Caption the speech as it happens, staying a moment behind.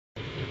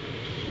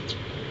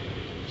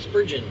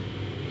Spurgeon.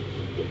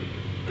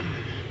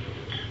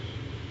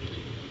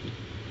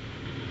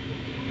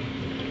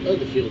 Love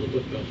to feel the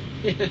book though.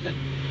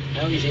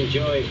 I always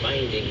enjoy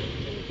binding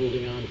and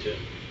holding on to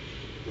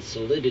the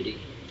solidity.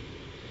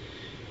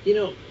 You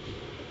know,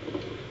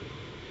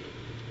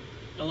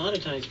 a lot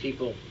of times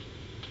people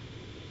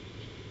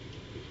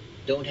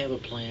don't have a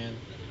plan,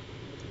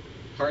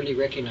 hardly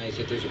recognize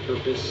that there's a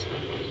purpose,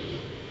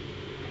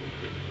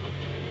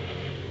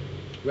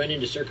 run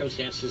into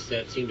circumstances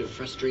that seem to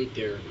frustrate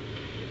their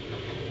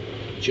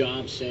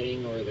job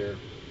setting or their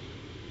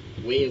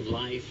way of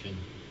life and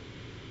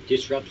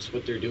disrupts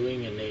what they're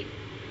doing, and they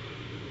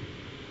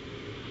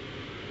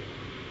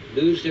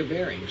lose their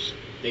bearings.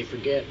 They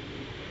forget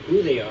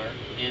who they are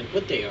and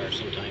what they are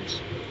sometimes.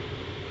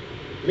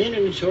 Men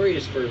are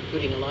notorious for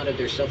putting a lot of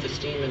their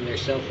self-esteem and their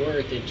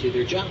self-worth into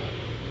their job,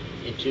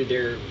 into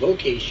their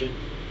vocation,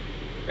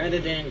 rather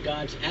than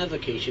God's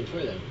avocation for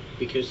them.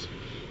 Because,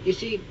 you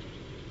see,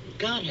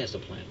 God has a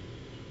plan.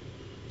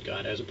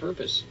 God has a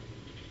purpose.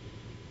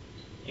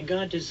 And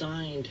God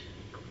designed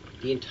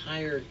the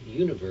entire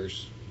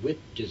universe with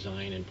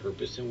design and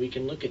purpose, and we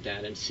can look at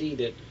that and see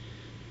that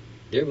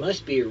there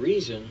must be a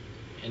reason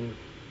and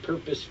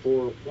purpose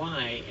for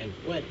why and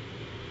what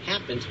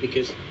happens,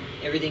 because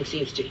everything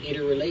seems to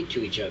interrelate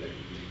to each other.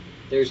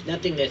 There's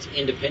nothing that's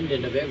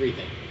independent of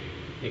everything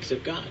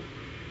except God.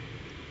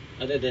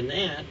 Other than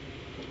that,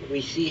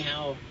 we see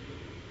how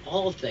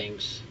all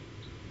things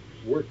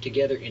work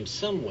together in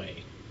some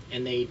way,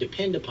 and they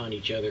depend upon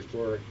each other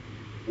for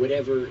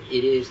whatever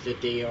it is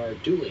that they are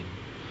doing.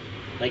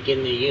 Like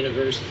in the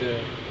universe,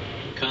 the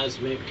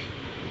cosmic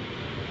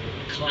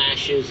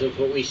clashes of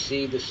what we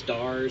see, the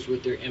stars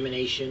with their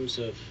emanations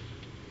of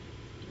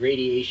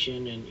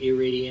radiation and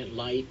irradiant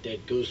light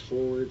that goes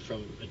forward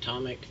from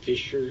atomic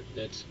fissure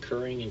that's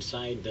occurring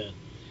inside the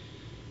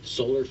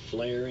solar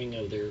flaring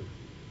of their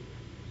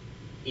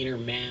inner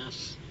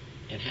mass,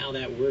 and how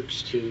that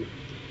works to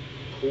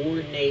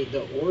coordinate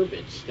the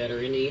orbits that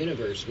are in the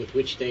universe with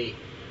which they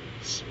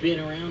spin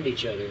around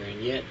each other.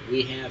 And yet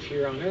we have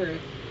here on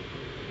Earth,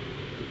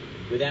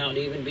 without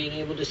even being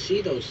able to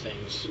see those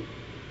things,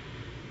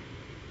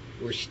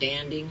 we're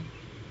standing,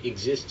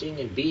 existing,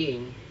 and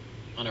being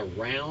on a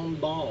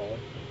round ball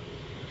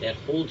that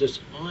holds us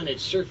on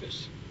its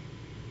surface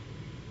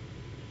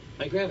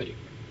by gravity.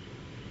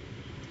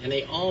 And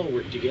they all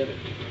work together.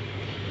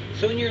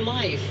 So in your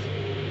life,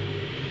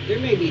 there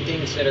may be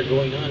things that are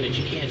going on that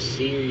you can't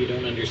see, or you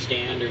don't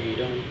understand, or you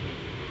don't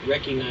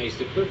recognize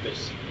the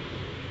purpose.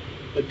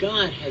 But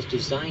God has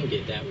designed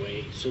it that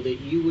way so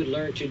that you would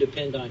learn to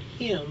depend on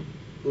Him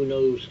who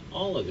knows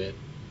all of it,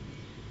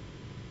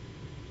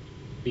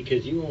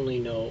 because you only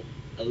know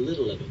a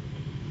little of it.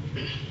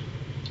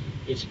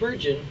 In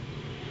Spurgeon,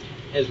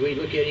 as we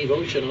look at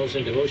evotionals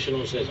and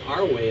devotionals as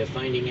our way of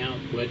finding out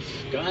what's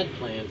God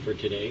planned for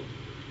today,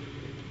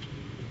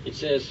 it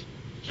says,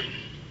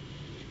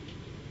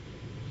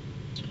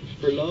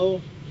 "For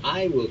lo,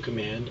 I will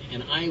command,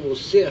 and I will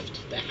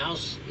sift the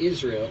house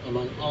Israel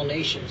among all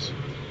nations.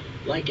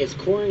 Like as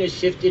corn is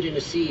sifted in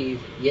a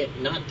sieve, yet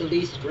not the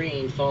least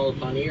grain fall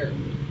upon the earth."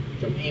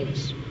 From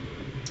Amos.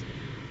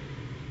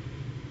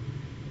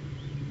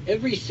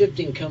 Every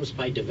sifting comes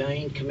by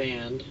divine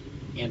command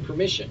and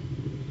permission.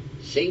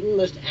 Satan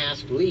must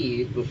ask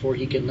leave before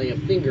he can lay a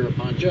finger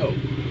upon Job.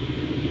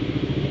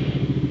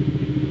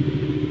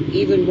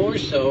 Even more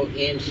so,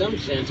 in some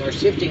sense, our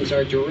siftings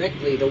are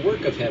directly the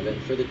work of heaven,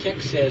 for the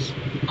text says,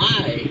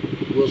 "I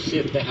will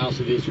sift the house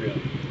of Israel."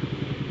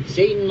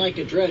 Satan, like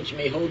a drudge,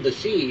 may hold the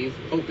sieve,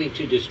 hoping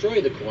to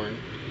destroy the corn,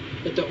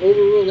 but the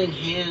overruling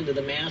hand of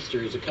the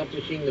master is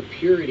accomplishing the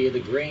purity of the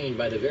grain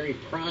by the very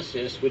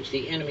process which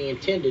the enemy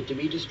intended to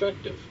be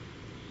destructive.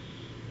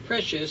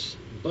 Precious,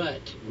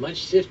 but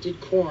much sifted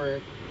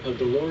corn of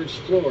the Lord's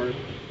floor,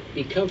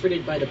 be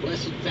comforted by the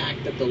blessed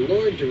fact that the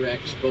Lord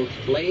directs both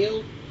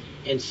flail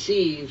and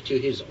sieve to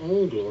His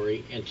own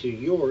glory and to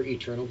your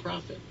eternal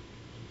profit.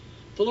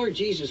 The Lord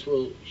Jesus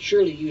will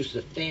surely use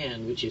the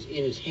fan which is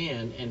in His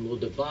hand, and will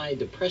divide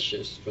the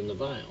precious from the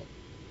vile.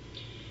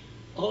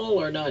 All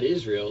are not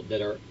Israel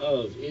that are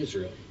of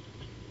Israel.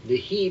 The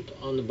heap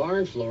on the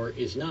barn floor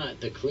is not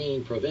the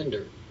clean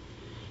provender,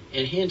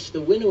 and hence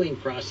the winnowing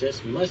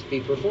process must be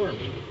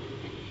performed.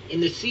 In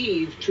the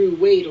sieve, true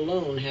weight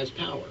alone has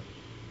power.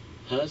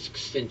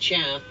 Husks and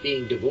chaff,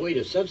 being devoid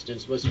of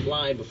substance, must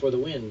fly before the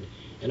wind,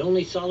 and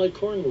only solid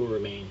corn will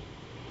remain.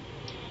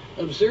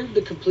 Observe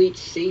the complete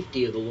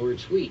safety of the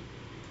Lord's wheat.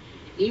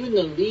 Even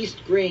the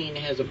least grain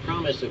has a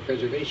promise of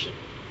preservation.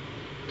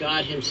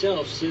 God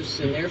Himself sifts,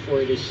 and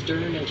therefore it is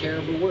stern and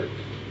terrible work.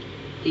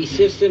 He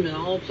sifts them in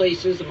all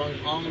places among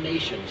all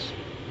nations.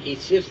 He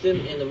sifts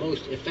them in the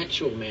most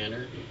effectual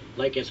manner,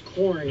 like as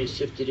corn is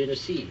sifted in a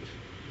sieve.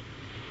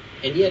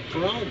 And yet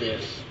for all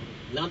this,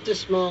 not the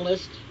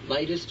smallest,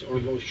 lightest, or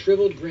most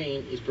shriveled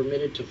grain is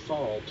permitted to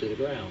fall to the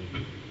ground.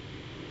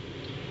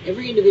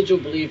 Every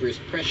individual believer is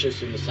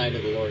precious in the sight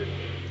of the Lord.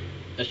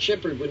 A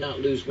shepherd would not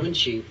lose one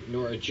sheep,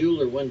 nor a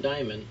jeweler one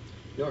diamond,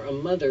 nor a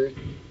mother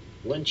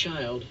one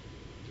child,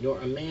 nor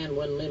a man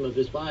one limb of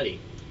his body.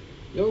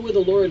 nor will the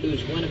Lord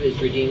lose one of his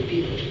redeemed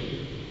people.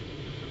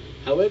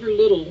 However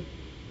little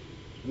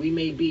we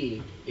may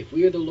be, if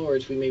we are the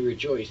Lord's, we may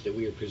rejoice that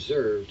we are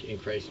preserved in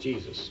Christ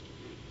Jesus.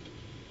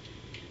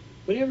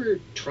 Whenever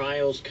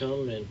trials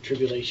come and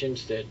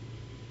tribulations that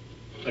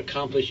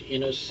accomplish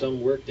in us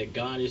some work that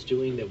God is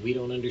doing that we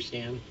don't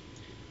understand,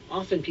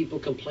 often people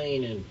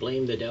complain and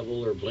blame the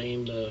devil or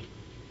blame the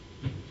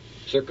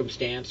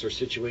circumstance or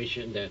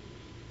situation that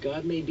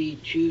God may be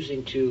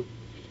choosing to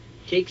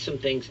take some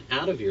things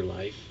out of your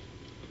life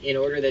in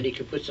order that he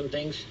could put some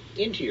things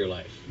into your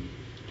life.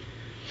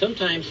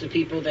 Sometimes the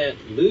people that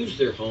lose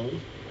their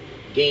home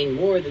gain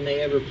more than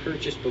they ever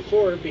purchased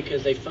before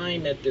because they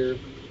find that their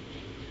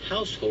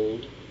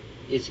household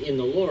is in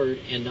the Lord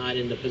and not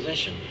in the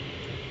possession.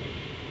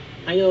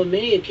 I know on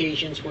many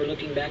occasions where,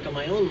 looking back on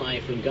my own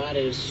life, when God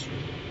has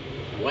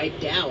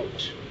wiped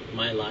out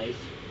my life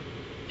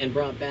and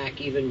brought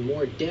back even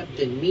more depth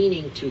and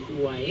meaning to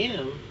who I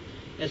am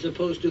as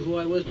opposed to who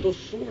I was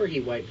before he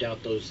wiped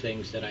out those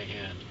things that I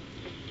had.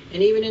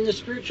 And even in the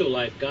spiritual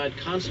life, God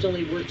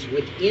constantly works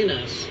within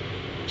us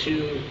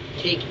to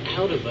take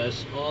out of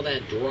us all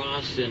that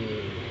dross and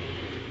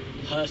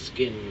husk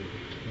and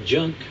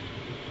junk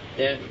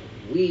that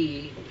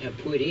we have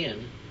put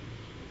in,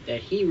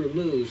 that he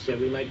removes that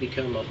we might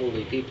become a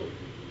holy people.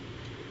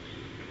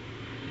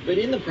 But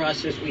in the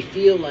process, we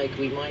feel like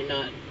we might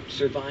not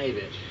survive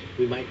it.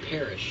 We might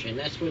perish. And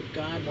that's what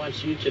God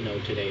wants you to know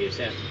today, is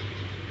that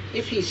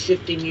if he's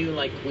sifting you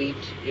like wheat,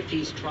 if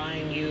he's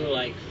trying you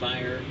like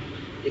fire,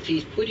 if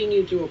he's putting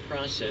you through a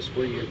process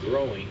where you're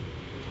growing,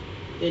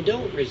 then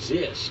don't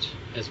resist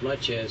as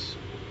much as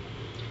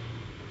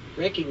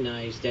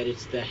recognize that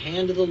it's the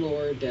hand of the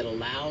Lord that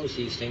allows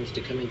these things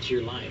to come into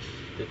your life,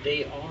 that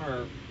they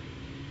are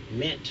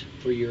meant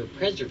for your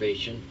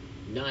preservation,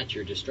 not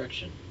your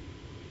destruction.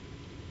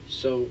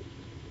 So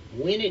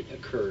when it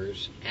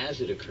occurs,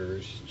 as it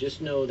occurs, just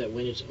know that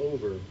when it's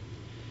over,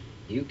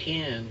 you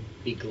can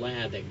be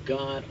glad that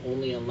God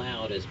only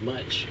allowed as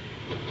much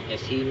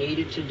as he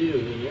needed to do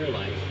in your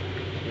life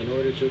in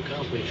order to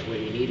accomplish what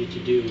he needed to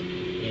do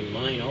in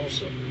mine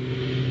also.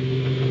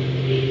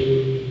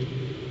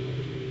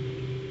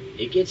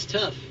 It gets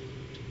tough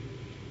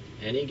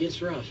and it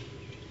gets rough,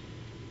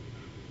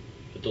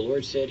 but the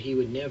Lord said he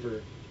would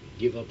never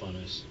give up on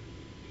us,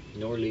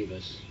 nor leave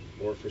us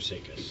or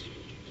forsake us.